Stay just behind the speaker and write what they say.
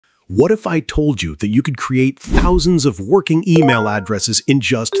What if I told you that you could create thousands of working email addresses in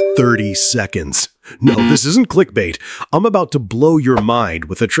just 30 seconds? No, this isn't clickbait. I'm about to blow your mind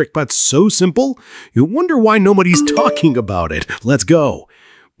with a trick that's so simple, you wonder why nobody's talking about it. Let's go.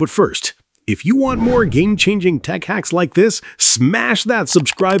 But first, if you want more game-changing tech hacks like this, smash that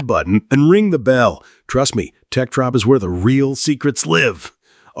subscribe button and ring the bell. Trust me, Tech Drop is where the real secrets live.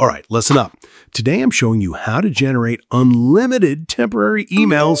 All right, listen up. Today I'm showing you how to generate unlimited temporary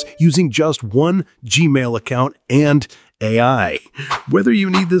emails using just one Gmail account and AI. Whether you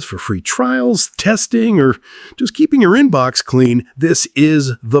need this for free trials, testing, or just keeping your inbox clean, this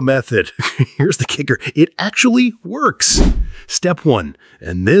is the method. Here's the kicker. It actually works. Step 1,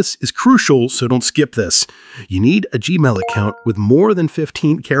 and this is crucial, so don't skip this. You need a Gmail account with more than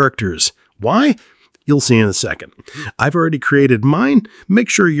 15 characters. Why? You'll see in a second. I've already created mine. Make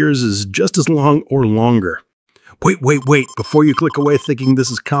sure yours is just as long or longer. Wait. Before you click away thinking this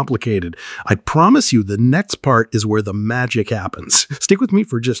is complicated, I promise you the next part is where the magic happens. Stick with me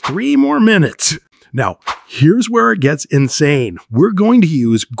for just 3 more minutes. Now, here's where it gets insane. We're going to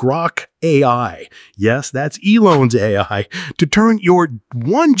use Grok AI. Yes, that's Elon's AI to turn your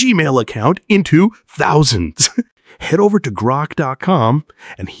one Gmail account into thousands. Head over to grok.com,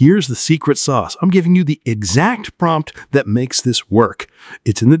 and here's the secret sauce. I'm giving you the exact prompt that makes this work.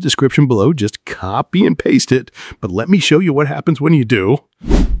 It's in the description below. Just copy and paste it. But let me show you what happens when you do.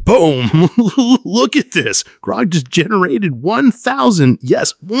 Boom! Look at this. Grok just generated 1,000,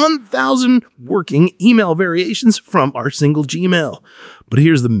 yes, 1,000 working email variations from our single Gmail. But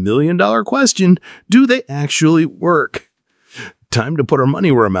here's the million-dollar question. Do they actually work? Time to put our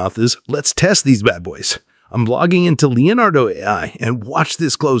money where our mouth is. Let's test these bad boys. I'm logging into Leonardo AI, and watch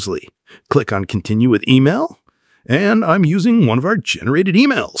this closely. Click on Continue with Email, and I'm using one of our generated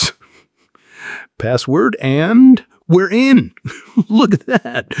emails. Password, and we're in. Look at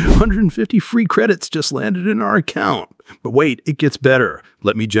that. 150 free credits just landed in our account. But wait, it gets better.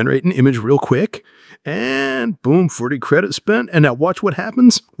 Let me generate an image real quick, and boom, 40 credits spent. And now watch what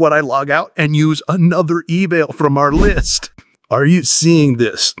happens when I log out and use another email from our list. Are you seeing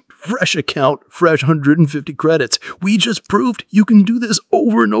this? Fresh account, fresh 150 credits. We just proved you can do this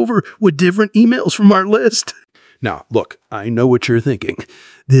over and over with different emails from our list. Now, look, I know what you're thinking.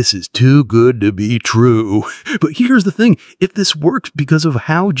 This is too good to be true. But here's the thing. If this works because of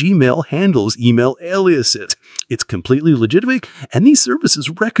how Gmail handles email aliases, it's completely legitimate, and these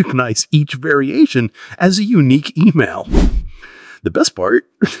services recognize each variation as a unique email. The best part,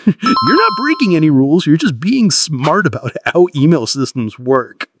 you're not breaking any rules, you're just being smart about how email systems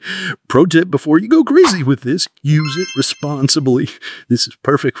work. Pro tip before you go crazy with this, use it responsibly. This is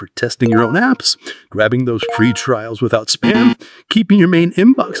perfect for testing your own apps, grabbing those free trials without spam, keeping your main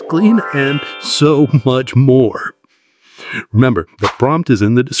inbox clean, and so much more. Remember, the prompt is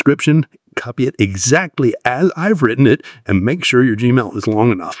in the description. Copy it exactly as I've written it, and make sure your Gmail is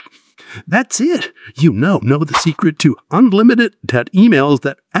long enough. That's it. You know the secret to unlimited emails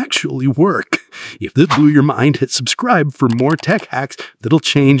that actually work. If this blew your mind, hit subscribe for more tech hacks that'll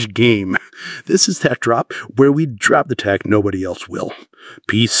change game. This is Tech Drop, where we drop the tech nobody else will.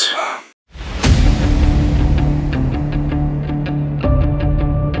 Peace.